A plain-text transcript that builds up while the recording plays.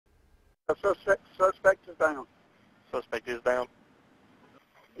Suspect is down. Suspect is down.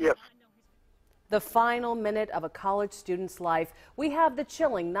 Yes. The final minute of a college student's life. We have the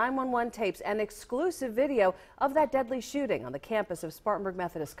chilling 911 tapes and exclusive video of that deadly shooting on the campus of Spartanburg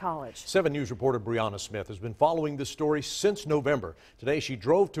Methodist College. 7 News reporter Brianna Smith has been following this story since November. Today she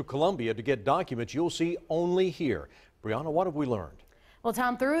drove to Columbia to get documents you'll see only here. Brianna, what have we learned? Well,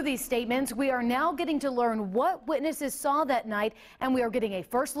 Tom, through these statements, we are now getting to learn what witnesses saw that night, and we are getting a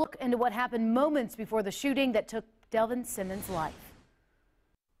first look into what happened moments before the shooting that took Delvin Simmons' life.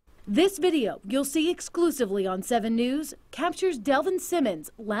 This video you'll see exclusively on 7 News captures Delvin Simmons'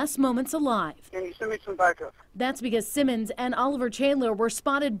 last moments alive. Can you send me some backup? That's because Simmons and Oliver Chandler were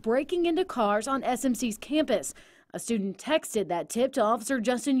spotted breaking into cars on SMC's campus. A student texted that tip to Officer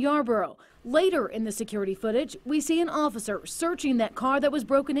Justin Yarborough. Later in the security footage, we see an officer searching that car that was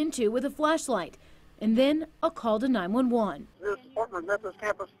broken into with a flashlight. And then a call to 911. This is Spartanburg Methodist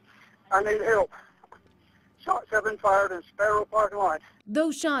campus. I need help. Shots have been fired in Sparrow parking lot.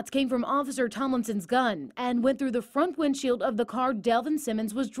 Those shots came from Officer Tomlinson's gun and went through the front windshield of the car Delvin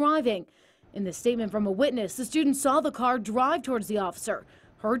Simmons was driving. In the statement from a witness, the student saw the car drive towards the officer,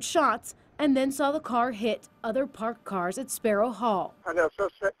 heard shots, and then saw the car hit other parked cars at Sparrow Hall. I got a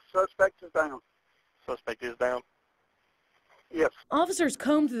suspect is down. Suspect is down. Yes. Officers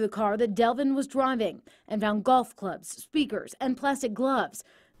combed through the car that Delvin was driving and found golf clubs, speakers, and plastic gloves,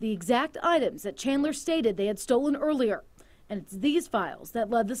 the exact items that Chandler stated they had stolen earlier. And it's these files that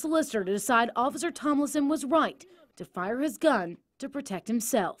led the solicitor to decide Officer Tomlinson was right to fire his gun to protect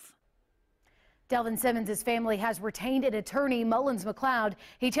himself. Delvin Simmons' family has retained an attorney, Mullins McLeod.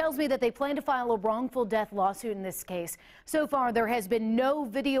 He tells me that they plan to file a wrongful death lawsuit in this case. So far, there has been no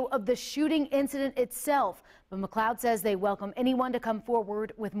video of the shooting incident itself, but McLeod says they welcome anyone to come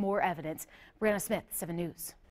forward with more evidence. Brianna Smith, 7 News.